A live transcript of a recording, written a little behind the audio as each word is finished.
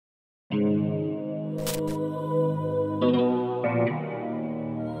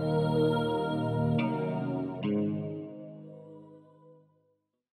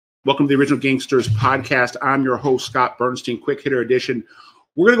Welcome to the Original Gangsters podcast. I'm your host, Scott Burnstein, quick hitter edition.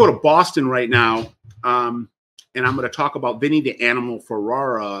 We're going to go to Boston right now, and I'm going to talk about Vinnie the Animal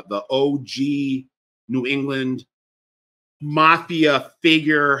Ferrara, the OG New England Mafia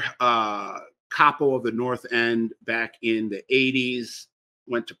figure, capo of the North End back in the 80s.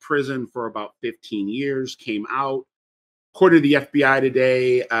 Went to prison for about 15 years, came out. According to the FBI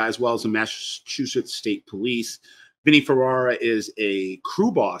today, as well as the Massachusetts State Police, Vinnie Ferrara is a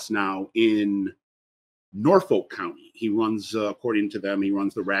crew boss now in Norfolk County. He runs, according to them, he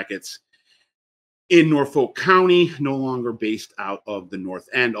runs the rackets in Norfolk County, no longer based out of the North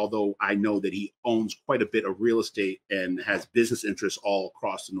End, although I know that he owns quite a bit of real estate and has business interests all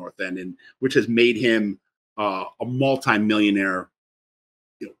across the North End, and which has made him a multi-millionaire,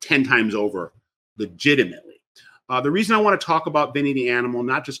 10 times over, legitimately. The reason I want to talk about Vinnie the Animal,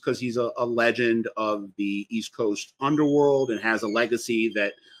 not just because he's a legend of the East Coast underworld and has a legacy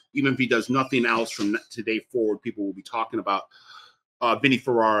that even if he does nothing else from today forward, people will be talking about Vinnie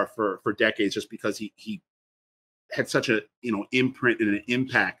Ferrara for decades, just because he had such a imprint and an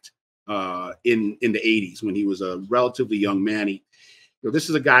impact in the 80s when he was a relatively young man. This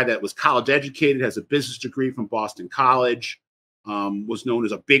is a guy that was college educated, has a business degree from Boston College. Was known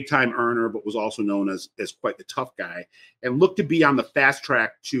as a big-time earner, but was also known as quite the tough guy, and looked to be on the fast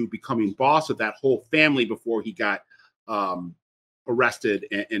track to becoming boss of that whole family before he got arrested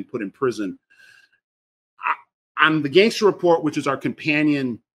and put in prison. On the Gangster Report, which is our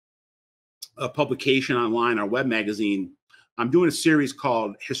companion publication online, our web magazine, I'm doing a series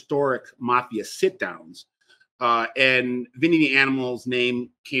called Historic Mafia Sit-Downs, and Vinnie the Animal's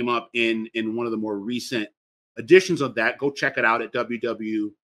name came up in one of the more recent editions of that. Go check it out at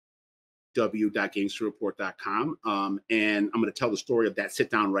www.gangsterreport.com. And I'm going to tell the story of that sit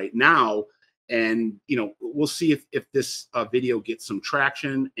down right now. And, we'll see if this video gets some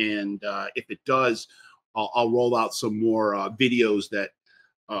traction. And if it does, I'll roll out some more videos that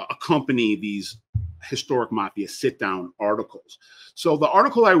accompany these historic Mafia sit down articles. So the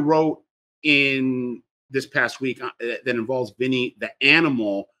article I wrote in this past week that involves Vinnie the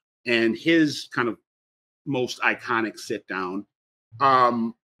Animal and his kind of most iconic sit down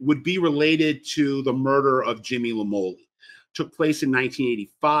would be related to the murder of Jimmy Lamoli. Took place in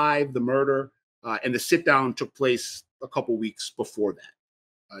 1985, the murder, and the sit down took place a couple weeks before that.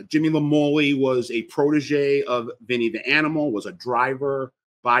 Jimmy Lamoli was a protege of Vinnie the Animal, was a driver,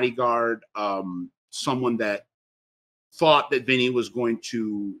 bodyguard, someone that thought that Vinnie was going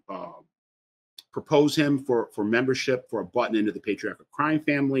to propose him for membership for a button into the patriarchal crime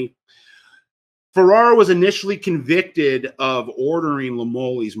family. Ferrara was initially convicted of ordering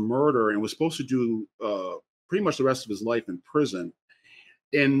Lamoli's murder and was supposed to do pretty much the rest of his life in prison.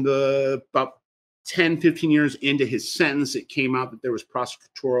 In about 10, 15 years into his sentence, it came out that there was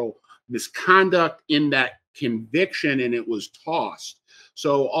prosecutorial misconduct in that conviction, and it was tossed.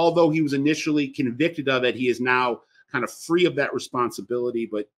 So although he was initially convicted of it, he is now kind of free of that responsibility.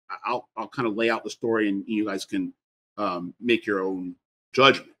 But I'll kind of lay out the story, and you guys can make your own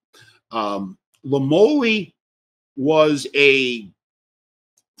judgment. Lamoli was a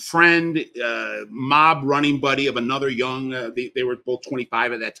friend, mob running buddy of another young. They were both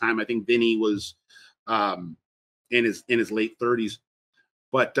 25 at that time. I think Vinnie was in his late 30s.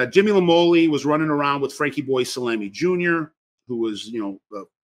 But Jimmy Lamoli was running around with Frankie Boy Salemi Jr., who was the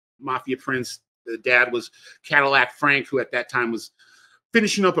Mafia Prince. The dad was Cadillac Frank, who at that time was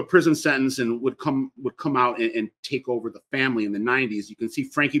finishing up a prison sentence and would come out and take over the family in the 90s. You can see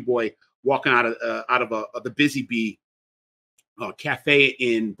Frankie Boy walking out of the Busy Bee cafe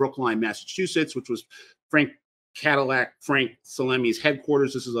in Brookline, Massachusetts, which was Frank Salemi's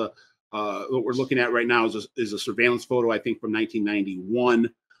headquarters. This is what we're looking at right now is a surveillance photo, I think, from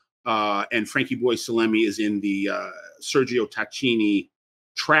 1991. And Frankie Boy Salemi is in the Sergio Tacchini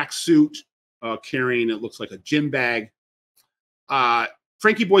tracksuit, carrying, it looks like, a gym bag.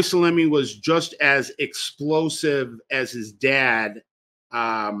 Frankie Boy Salemi was just as explosive as his dad,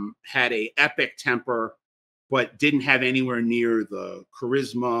 had a epic temper, but didn't have anywhere near the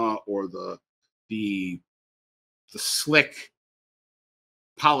charisma or the slick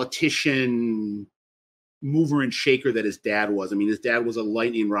politician mover and shaker that his dad was. I mean, his dad was a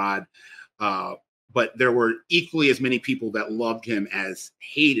lightning rod, but there were equally as many people that loved him as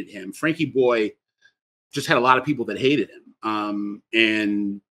hated him. Frankie Boy just had a lot of people that hated him,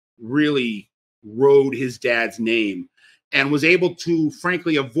 and really rode his dad's name, and was able to,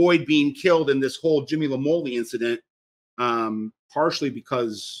 frankly, avoid being killed in this whole Jimmy Lamoli incident, partially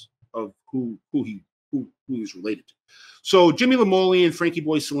because of who he was related to. So Jimmy Lamoli and Frankie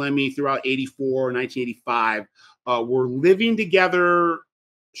Boy Salemi throughout 84, 1985, were living together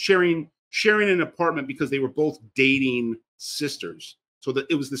sharing an apartment because they were both dating sisters. So that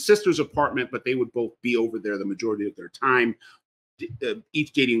it was the sisters' apartment, but they would both be over there the majority of their time,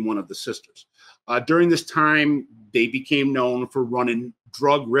 each dating one of the sisters. During this time, they became known for running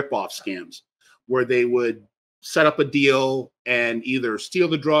drug ripoff scams, where they would set up a deal and either steal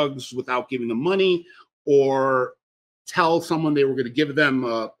the drugs without giving them money, or tell someone they were going to give them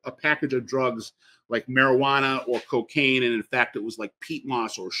a package of drugs like marijuana or cocaine, and in fact it was like peat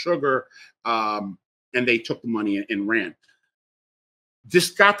moss or sugar, and they took the money and ran.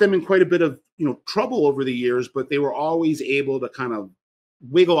 This got them in quite a bit of trouble over the years, but they were always able to kind of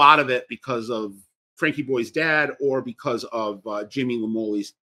wiggle out of it because of Frankie Boy's dad, or because of Jimmy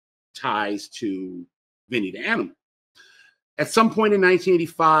Lamoli's ties to Vinnie the Animal. At some point in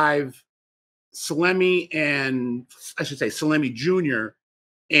 1985, Salemi Jr.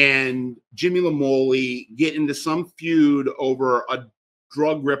 and Jimmy Lamoli get into some feud over a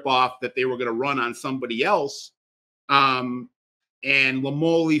drug ripoff that they were going to run on somebody else. And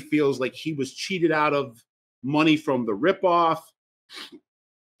Lamoli feels like he was cheated out of money from the ripoff,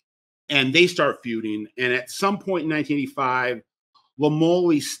 and they start feuding. And at some point in 1985,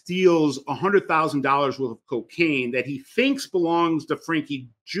 Lamoli steals $100,000 worth of cocaine that he thinks belongs to Frankie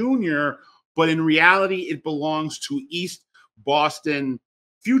Jr., but in reality, it belongs to East Boston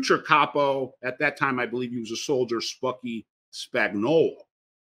future capo. At that time, I believe he was a soldier, Spucky Spagnuolo.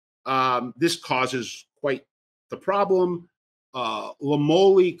 This causes quite the problem.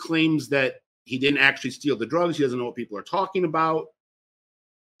 Lamoli claims that he didn't actually steal the drugs. He doesn't know what people are talking about.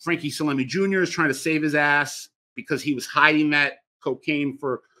 Frankie Salemi Jr. is trying to save his ass because he was hiding that cocaine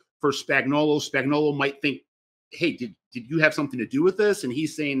for Spagnuolo. Spagnuolo might think, hey, did you have something to do with this? And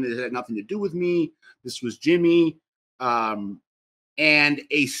he's saying that it had nothing to do with me. This was Jimmy. And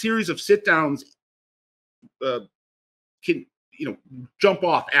a series of sit downs can jump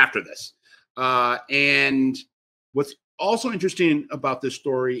off after this. And what's also interesting about this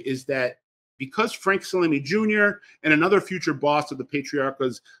story is that because Frank Salemi Jr. and another future boss of the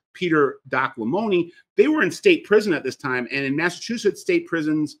Patriarchas, Peter Doc Lamoni, they were in state prison at this time. And in Massachusetts, state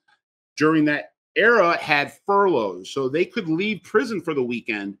prisons during that era had furloughs, so they could leave prison for the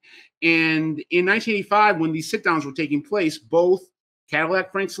weekend. And in 1985, when these sit-downs were taking place, both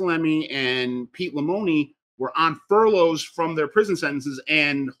Cadillac Frank Salemi and Pete Lamoni were on furloughs from their prison sentences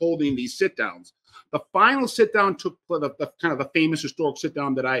and holding these sit-downs. The final sit-down took the kind of the famous historic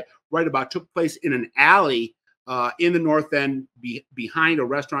sit-down that I write about took place in an alley in the North End, behind a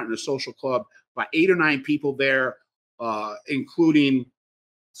restaurant and a social club, by 8 or 9 people there, including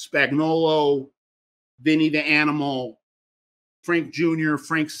Spagnuolo, Vinnie the Animal, Frank Jr.,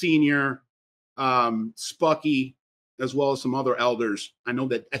 Frank Sr., Spucky, as well as some other elders. I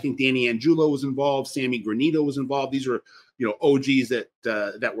think Danny Angiulo was involved, Sammy Granito was involved. These are OGs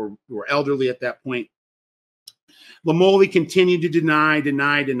that were elderly at that point. Lamoli continued to deny.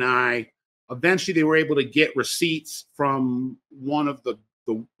 Eventually, they were able to get receipts from one of the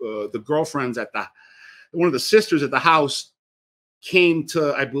girlfriends at one of the sisters at the house. Came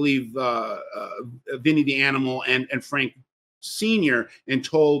to, I believe, Vinnie the Animal and Frank Sr. and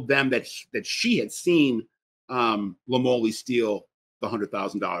told them that she had seen Lamoli steal the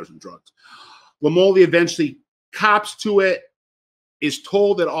 $100,000 in drugs. Lamoli eventually cops to it, is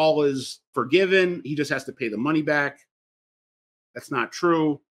told that all is forgiven. He just has to pay the money back. That's not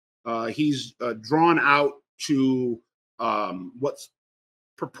true. He's drawn out to what's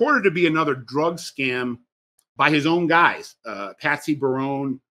purported to be another drug scam by his own guys, Patsy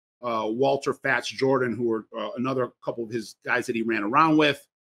Barone, Walter Fats Jordan, who were another couple of his guys that he ran around with.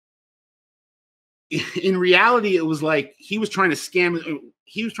 In reality, it was like he was trying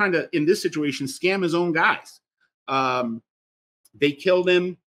to, in this situation, scam his own guys. They killed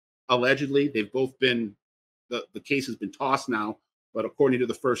him, allegedly. They've both been, the case has been tossed now, but according to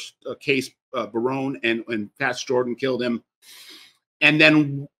the first case, Barone and Fats Jordan killed him. And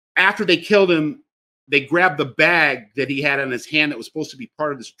then after they killed him, they grabbed the bag that he had in his hand that was supposed to be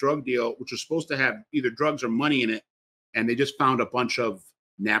part of this drug deal, which was supposed to have either drugs or money in it, and they just found a bunch of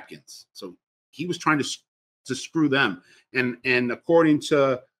napkins. So he was trying to screw them. And according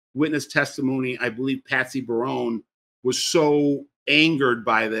to witness testimony, I believe Patsy Barone was so angered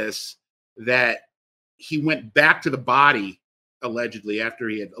by this that he went back to the body, allegedly, after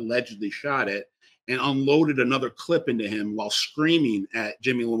he had allegedly shot it, and unloaded another clip into him while screaming at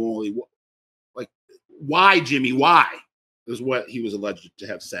Jimmy Lamoli, like, "Why, Jimmy, why?" is what he was alleged to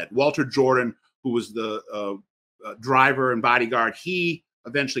have said. Walter Jordan, who was the driver and bodyguard, he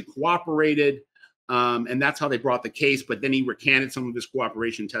eventually cooperated, and that's how they brought the case. But then he recanted some of his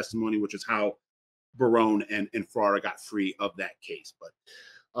cooperation testimony, which is how Barone and Ferrara got free of that case. But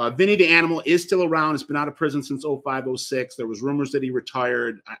Vinnie the Animal is still around. Has been out of prison since 05, 06. There was rumors that he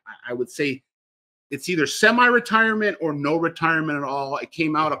retired. I would say it's either semi-retirement or no retirement at all. It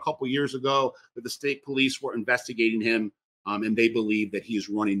came out a couple years ago that the state police were investigating him, and they believe that he is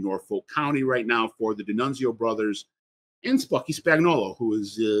running Norfolk County right now for the D'Annunzio brothers and Spucky Spagnuolo, who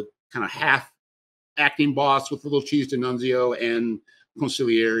is kind of half acting boss with Little Cheese D'Annunzio and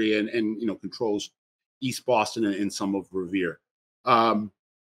Consigliere, and you know, controls East Boston and some of Revere.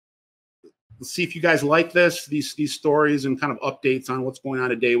 Let's see if you guys like these stories and kind of updates on what's going on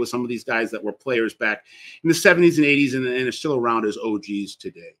today with some of these guys that were players back in the 70s and 80s and are still around as OGs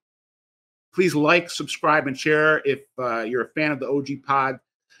today. Please like, subscribe, and share if you're a fan of the OG Pod.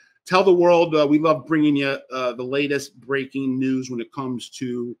 Tell the world we love bringing you the latest breaking news when it comes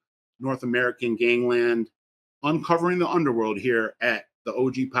to North American gangland, uncovering the underworld here at the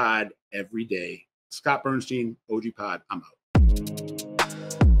OG Pod every day. Scott Burnstein, OG Pod. I'm out.